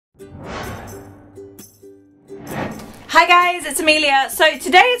Hi guys, it's Meliaa. So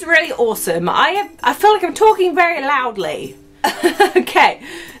today is really awesome. I feel like I'm talking very loudly. Okay,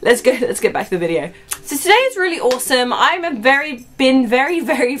 let's get back to the video. So today is really awesome. I'm been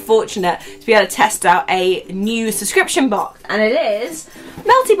very fortunate to be able to test out a new subscription box, and it is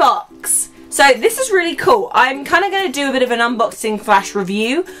MeltyBox. So this is really cool. I'm kind of going to do a bit of an unboxing /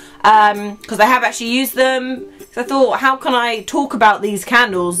 review because I have actually used them. So I thought, how can I talk about these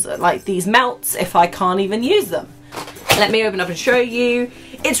candles, like these melts, if I can't even use them? Let me open up and show you.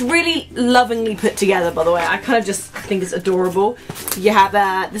 It's really lovingly put together, by the way. I kind of just think it's adorable. You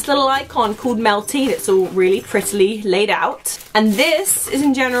have this little icon called Melty. It's all really prettily laid out. And this is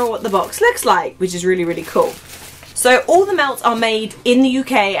in general what the box looks like, which is really cool. So all the melts are made in the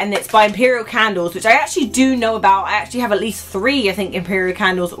UK, and it's by Imperial Candles, which I actually do know about. I actually have at least 3, I think, Imperial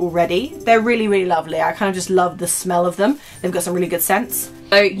candles already. They're really lovely. I kind of just love the smell of them. They've got some really good scents.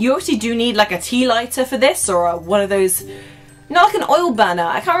 So you actually do need like a tea lighter for this, or one of those, not like an oil burner.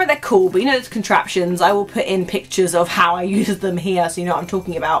 I can't remember they're called, but you know those contraptions. I will put in pictures of how I use them here so you know what I'm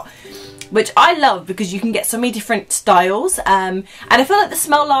talking about. Which I love because you can get so many different styles. And I feel like the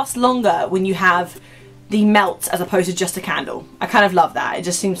smell lasts longer when you have the melts as opposed to just a candle. I kind of love that. It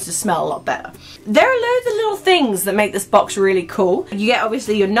just seems to smell a lot better. There are loads of little things that make this box really cool. You get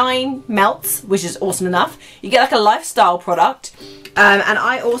obviously your 9 melts, which is awesome enough. You get like a lifestyle product. And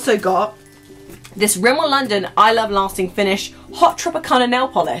I also got this Rimmel London I Love Lasting Finish Hot Tropicana nail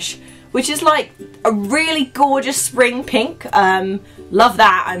polish, which is like a really gorgeous spring pink. Love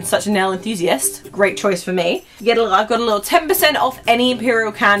that. I'm such a nail enthusiast. Great choice for me. I've got a little 10% off any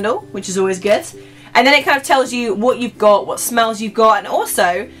Imperial candle, which is always good. And then it kind of tells you what you've got, what smells you've got, and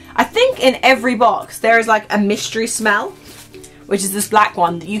also, I think in every box there is like a mystery smell, which is this black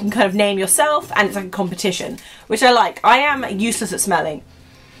one that you can kind of name yourself, and it's like a competition, which I like. I am useless at smelling.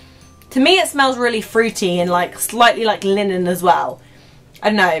 To me it smells really fruity and like slightly like linen as well.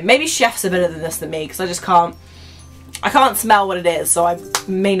 I don't know, maybe chefs are better than this than me because I can't smell what it is, so I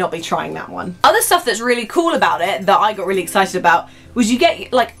may not be trying that one. Other stuff that's really cool about it that I got really excited about was you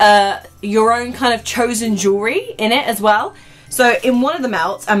get like your own kind of chosen jewellery in it as well. So in one of the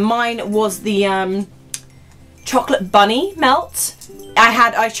melts, and mine was the chocolate bunny melt,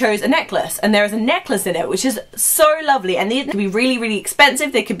 I chose a necklace, and there is a necklace in it which is so lovely, and these could be really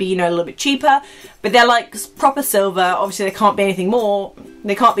expensive, they could be, you know, a little bit cheaper, but they're like proper silver. Obviously they can't be anything more,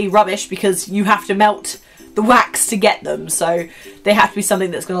 they can't be rubbish because you have to melt the wax to get them, so they have to be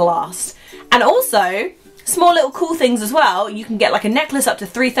something that's going to last. And also small little cool things as well. You can get like a necklace up to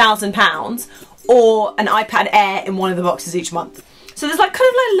 £3,000 or an iPad Air in one of the boxes each month. So there's like kind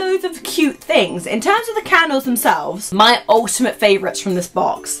of like loads of cute things. In terms of the candles themselves, my ultimate favourites from this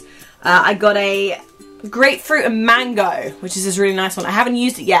box, I got a grapefruit and mango, which is this really nice one. I haven't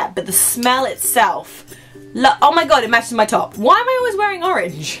used it yet, but the smell itself, oh my god, it matches my top. Why am I always wearing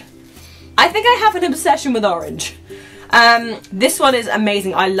orange? I think I have an obsession with orange. This one is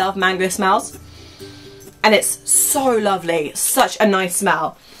amazing. I love mango smells. And it's so lovely. Such a nice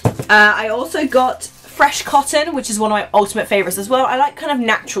smell. I also got fresh cotton, which is one of my ultimate favourites as well. I like kind of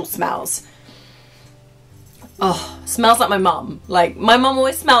natural smells. Oh, smells like my mum. Like, my mum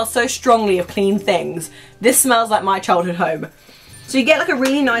always smells so strongly of clean things. This smells like my childhood home. So you get like a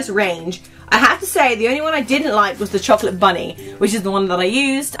really nice range. I have to say, the only one I didn't like was the chocolate bunny, which is the one that I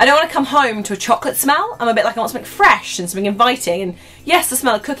used. I don't want to come home to a chocolate smell. I'm a bit like, I want something fresh and something inviting. And yes, the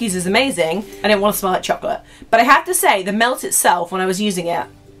smell of cookies is amazing. I don't want to smell like chocolate. But I have to say, the melt itself, when I was using it,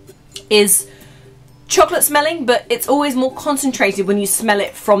 is chocolate smelling, but it's always more concentrated when you smell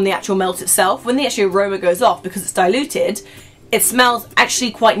it from the actual melt itself. When the actual aroma goes off, because it's diluted, it smells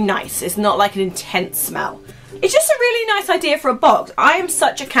actually quite nice. It's not like an intense smell. It's just a really nice idea for a box. I am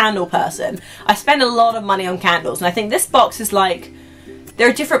such a candle person. I spend a lot of money on candles, and I think this box is like, there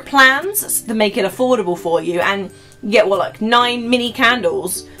are different plans to make it affordable for you, and you get, what, like 9 mini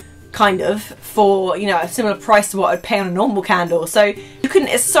candles, kind of, for, you know, a similar price to what I'd pay on a normal candle. So you can,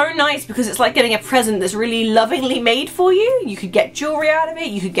 it's so nice because it's like getting a present that's really lovingly made for you. You could get jewellery out of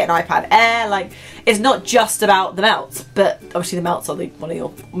it, you could get an iPad Air, like, it's not just about the melts, but obviously the melts are one of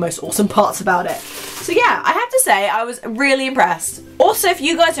your most awesome parts about it. So yeah, I have to say I was really impressed. Also, if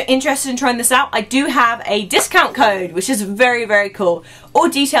you guys are interested in trying this out, I do have a discount code, which is very cool. All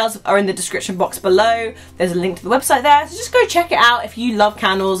details are in the description box below. There's a link to the website there, so just go check it out if you love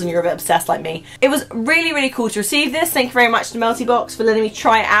candles and you're a bit obsessed like me. It was really cool to receive this. Thank you very much to MeltyBox for letting me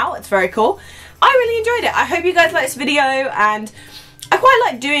try it out. It's very cool. I really enjoyed it. I hope you guys liked this video, and I quite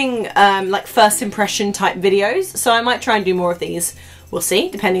like doing like first impression type videos, so I might try and do more of these We'll see,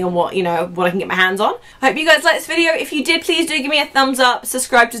 depending on what, you know, what I can get my hands on. I hope you guys liked this video. If you did, please do give me a thumbs up,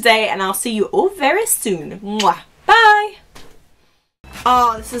 subscribe today, and I'll see you all very soon. Mwah. Bye!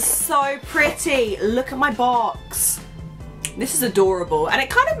 Oh, this is so pretty. Look at my box. This is adorable, and it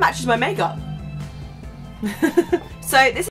kind of matches my makeup. So this